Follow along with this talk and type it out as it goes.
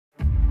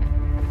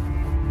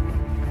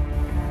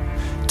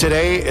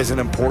Today is an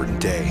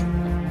important day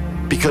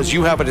because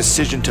you have a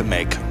decision to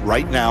make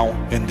right now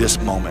in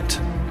this moment.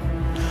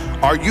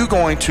 Are you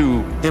going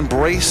to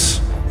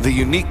embrace the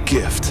unique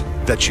gift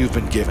that you've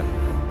been given?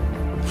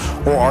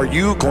 Or are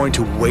you going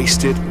to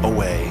waste it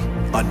away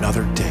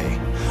another day,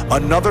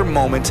 another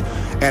moment,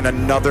 and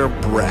another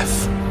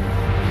breath?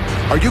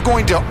 Are you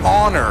going to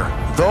honor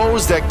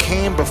those that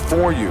came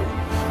before you,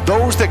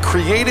 those that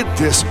created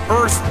this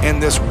earth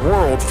and this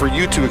world for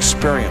you to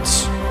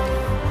experience?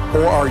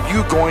 Or are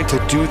you going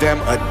to do them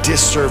a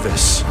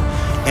disservice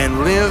and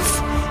live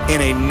in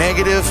a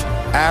negative,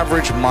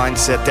 average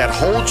mindset that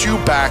holds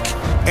you back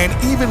and,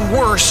 even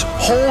worse,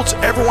 holds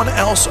everyone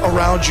else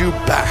around you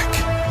back?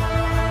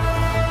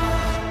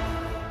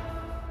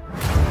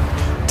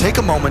 Take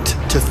a moment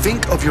to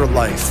think of your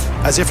life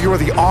as if you were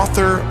the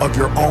author of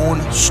your own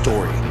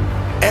story.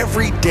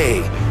 Every day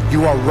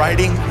you are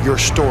writing your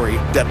story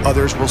that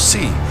others will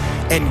see,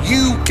 and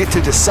you get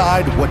to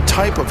decide what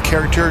type of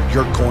character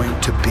you're going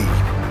to be.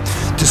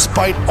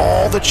 Despite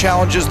all the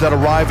challenges that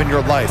arrive in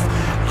your life,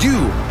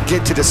 you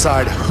get to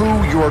decide who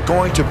you are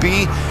going to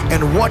be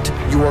and what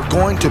you are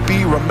going to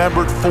be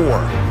remembered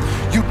for.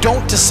 You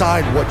don't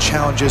decide what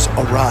challenges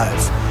arrive,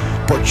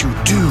 but you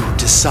do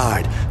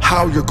decide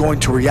how you're going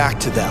to react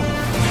to them.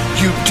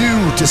 You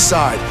do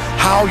decide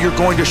how you're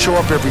going to show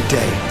up every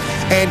day.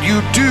 And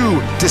you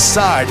do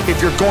decide if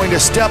you're going to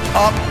step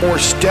up or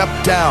step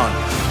down,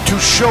 to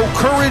show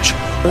courage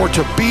or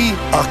to be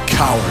a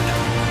coward.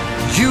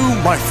 You,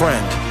 my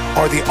friend,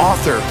 are the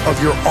author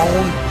of your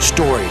own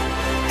story,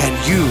 and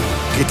you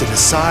get to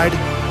decide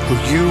who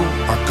you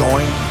are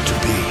going to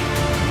be.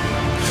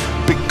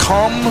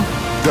 Become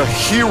the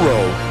hero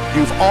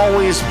you've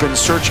always been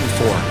searching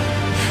for.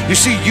 You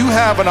see, you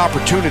have an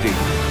opportunity.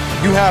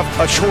 You have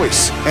a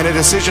choice and a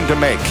decision to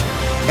make.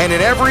 And in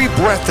every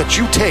breath that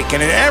you take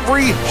and in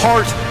every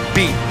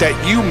heartbeat that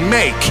you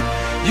make,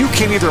 you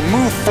can either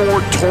move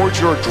forward towards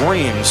your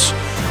dreams,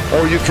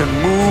 or you can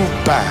move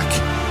back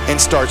and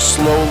start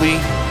slowly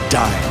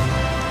dying.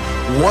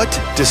 What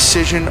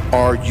decision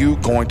are you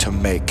going to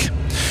make?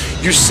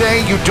 You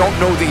say you don't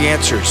know the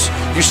answers.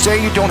 You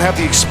say you don't have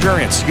the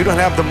experience. You don't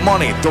have the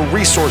money, the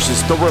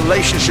resources, the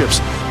relationships.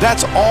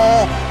 That's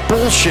all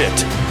bullshit.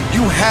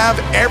 You have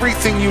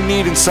everything you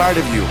need inside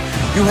of you.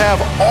 You have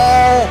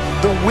all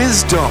the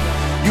wisdom.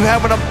 You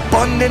have an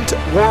abundant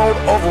world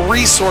of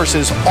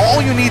resources.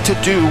 All you need to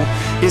do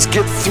is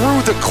get through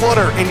the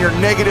clutter in your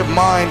negative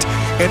mind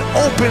and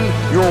open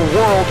your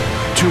world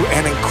to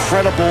an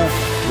incredible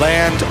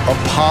land of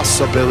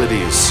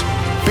possibilities.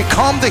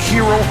 Become the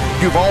hero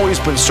you've always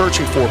been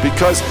searching for,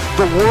 because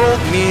the world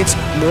needs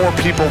more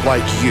people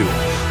like you.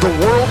 The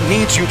world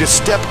needs you to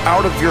step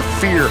out of your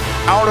fear,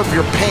 out of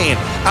your pain,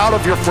 out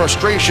of your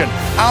frustration,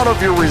 out of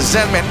your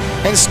resentment,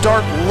 and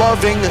start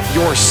loving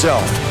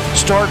yourself.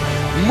 Start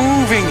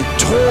moving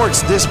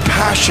towards this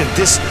passion,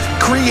 this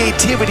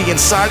creativity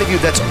inside of you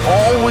that's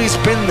always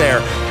been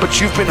there,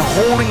 but you've been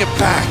holding it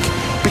back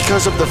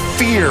because of the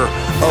fear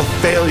of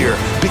failure,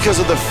 because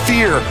of the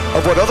fear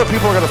of what other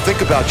people are going to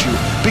think about you,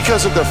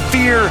 because of the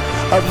fear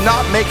of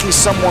not making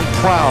someone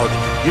proud.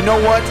 You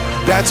know what?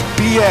 That's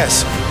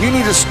BS. You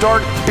need to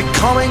start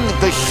becoming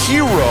the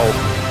hero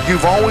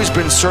you've always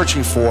been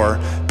searching for,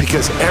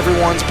 because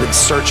everyone's been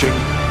searching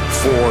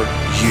for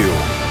you.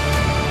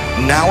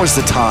 Now is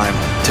the time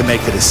to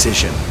make the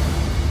decision.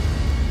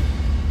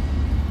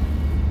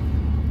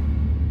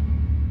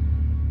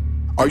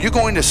 Are you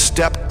going to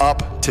step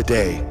up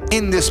today,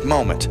 in this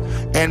moment,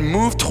 and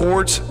move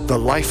towards the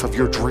life of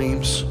your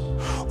dreams?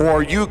 Or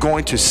are you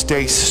going to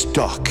stay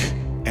stuck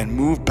and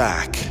move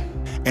back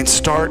and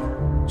start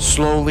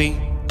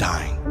slowly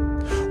dying?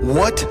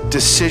 What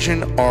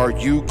decision are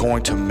you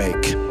going to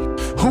make?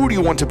 Who do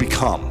you want to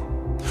become?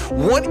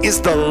 What is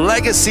the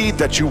legacy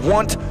that you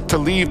want to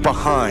leave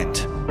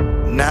behind?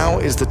 Now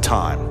is the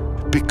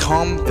time.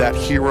 Become that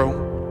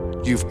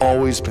hero you've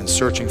always been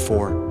searching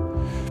for,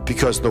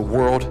 because the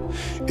world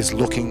is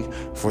looking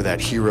for that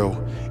hero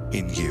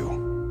in you.